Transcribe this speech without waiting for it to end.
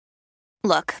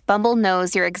Look, Bumble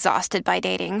knows you're exhausted by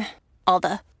dating. All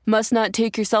the must not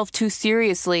take yourself too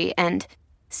seriously and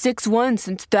 6'1"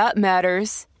 since that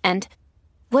matters. And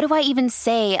what do I even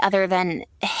say other than,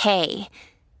 hey?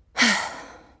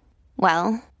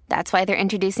 Well, that's why they're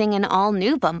introducing an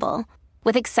all-new Bumble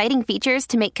with exciting features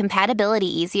to make compatibility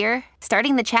easier,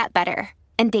 starting the chat better,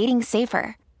 and dating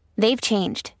safer. They've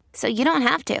changed, so you don't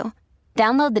have to.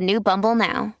 Download the new Bumble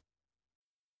now.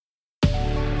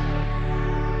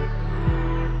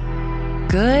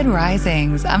 Good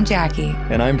risings. I'm Jackie.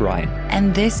 And I'm Brian.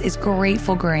 And this is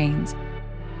Grateful Grains.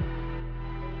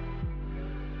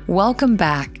 Welcome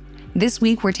back. This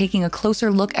week, we're taking a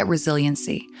closer look at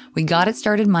resiliency. We got it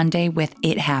started Monday with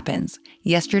It Happens.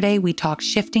 Yesterday, we talked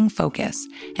shifting focus.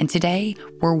 And today,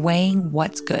 we're weighing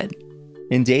what's good.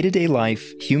 In day-to-day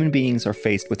life, human beings are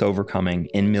faced with overcoming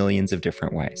in millions of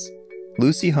different ways.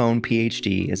 Lucy Hone,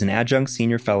 PhD, is an adjunct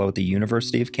senior fellow at the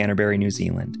University of Canterbury, New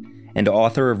Zealand, and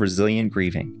author of Resilient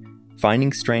Grieving,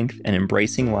 Finding Strength and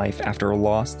Embracing Life After a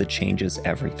Loss That Changes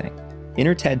Everything. In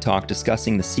her TED Talk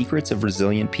discussing the secrets of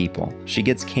resilient people, she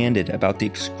gets candid about the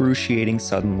excruciating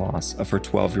sudden loss of her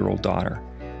 12-year-old daughter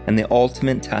and the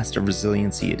ultimate test of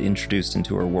resiliency it introduced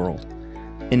into her world.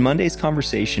 In Monday's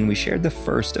conversation, we shared the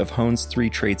first of Hone's 3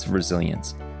 traits of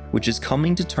resilience, which is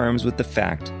coming to terms with the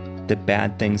fact that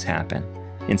bad things happen.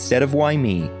 Instead of why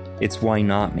me, it's why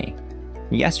not me.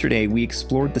 Yesterday, we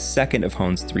explored the second of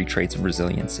Hone's 3 traits of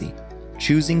resiliency,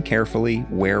 choosing carefully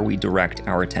where we direct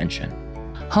our attention.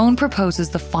 Hone proposes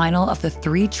the final of the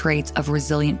 3 traits of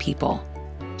resilient people.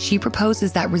 She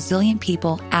proposes that resilient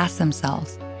people ask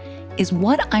themselves, is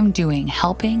what I'm doing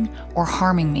helping or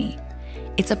harming me?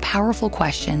 It's a powerful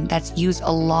question that's used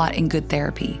a lot in good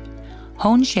therapy.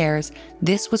 Hone shares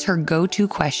this was her go-to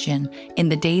question in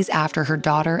the days after her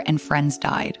daughter and friends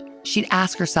died. She'd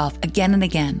ask herself again and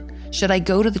again, should I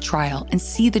go to the trial and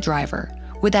see the driver?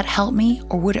 Would that help me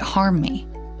or would it harm me?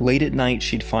 Late at night,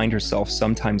 she'd find herself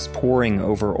sometimes poring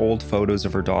over old photos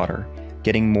of her daughter,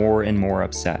 getting more and more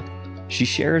upset. She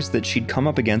shares that she'd come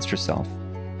up against herself.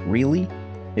 Really?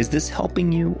 Is this helping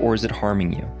you or is it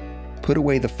harming you? Put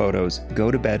away the photos,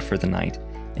 go to bed for the night,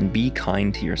 and be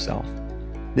kind to yourself.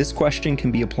 This question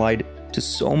can be applied to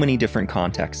so many different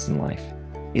contexts in life.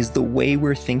 Is the way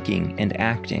we're thinking and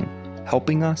acting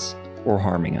helping us or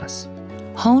harming us?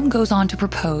 Hone goes on to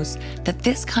propose that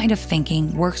this kind of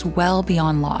thinking works well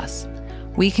beyond loss.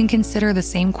 We can consider the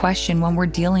same question when we're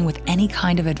dealing with any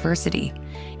kind of adversity,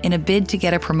 in a bid to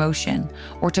get a promotion,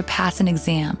 or to pass an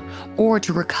exam, or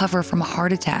to recover from a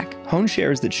heart attack. Hone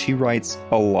shares that she writes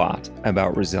a lot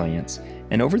about resilience,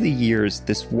 and over the years,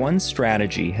 this one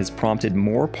strategy has prompted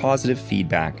more positive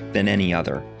feedback than any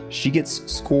other. She gets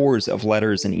scores of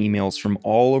letters and emails from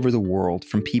all over the world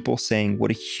from people saying what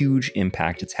a huge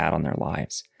impact it's had on their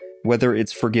lives. Whether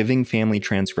it's forgiving family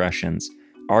transgressions,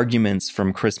 arguments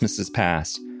from Christmases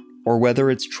past, or whether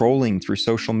it's trolling through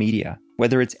social media,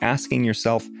 whether it's asking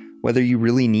yourself whether you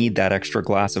really need that extra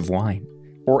glass of wine,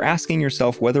 or asking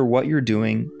yourself whether what you're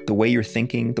doing, the way you're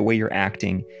thinking, the way you're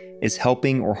acting, is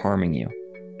helping or harming you.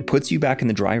 It puts you back in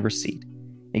the driver's seat.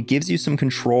 It gives you some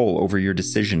control over your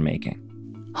decision-making.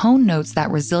 Hone notes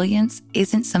that resilience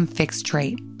isn't some fixed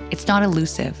trait. It's not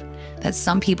elusive, that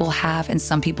some people have and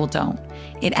some people don't.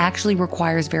 It actually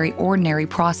requires very ordinary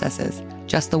processes,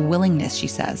 just the willingness, she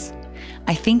says.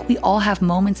 I think we all have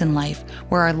moments in life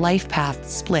where our life path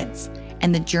splits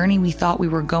and the journey we thought we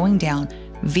were going down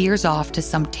veers off to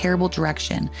some terrible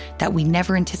direction that we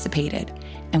never anticipated,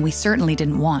 and we certainly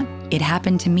didn't want. It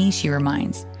happened to me, she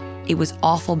reminds. It was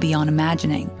awful beyond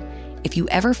imagining. If you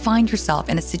ever find yourself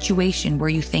in a situation where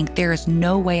you think there is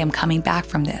no way I'm coming back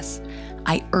from this,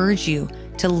 I urge you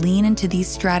to lean into these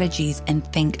strategies and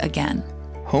think again.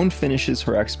 Hone finishes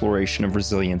her exploration of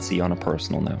resiliency on a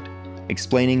personal note,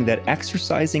 explaining that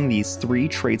exercising these 3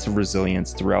 traits of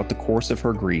resilience throughout the course of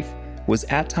her grief was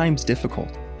at times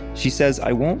difficult. She says,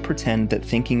 I won't pretend that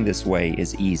thinking this way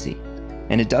is easy,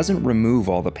 and it doesn't remove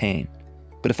all the pain.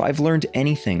 But if I've learned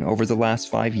anything over the last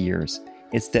 5 years,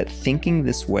 it's that thinking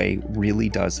this way really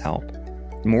does help.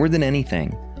 More than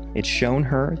anything, it's shown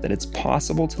her that it's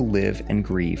possible to live and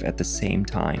grieve at the same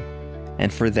time.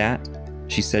 And for that,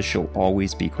 she says she'll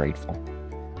always be grateful.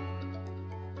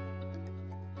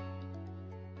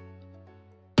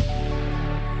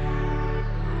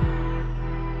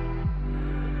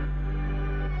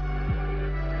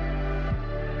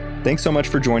 Thanks so much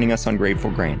for joining us on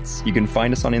Grateful Grains. You can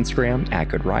find us on Instagram at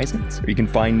Good Risings, or you can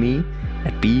find me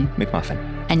at B McMuffin.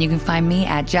 And you can find me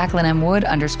at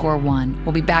JacquelineMWood_1.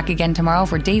 We'll be back again tomorrow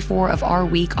for day 4 of our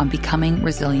week on becoming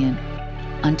resilient.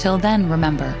 Until then,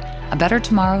 remember, a better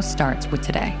tomorrow starts with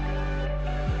today.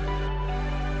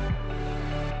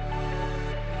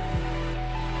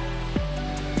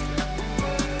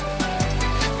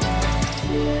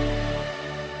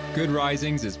 Good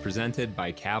Risings is presented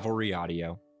by Cavalry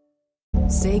Audio.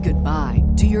 Say goodbye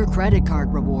to your credit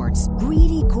card rewards.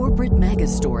 Greedy corporate mega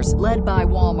stores, led by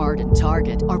Walmart and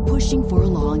Target, are pushing for a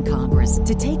law in Congress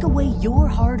to take away your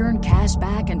hard-earned cash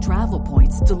back and travel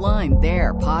points to line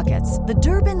their pockets. The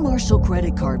Durbin-Marshall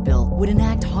credit card bill would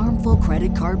enact harmful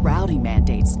credit card routing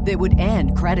mandates that would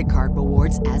end credit card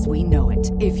rewards as we know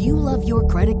it. If you love your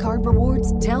credit card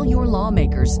rewards, tell your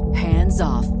lawmakers, hands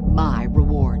off my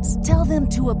rewards. Tell them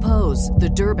to oppose the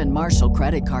Durbin-Marshall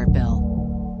credit card bill.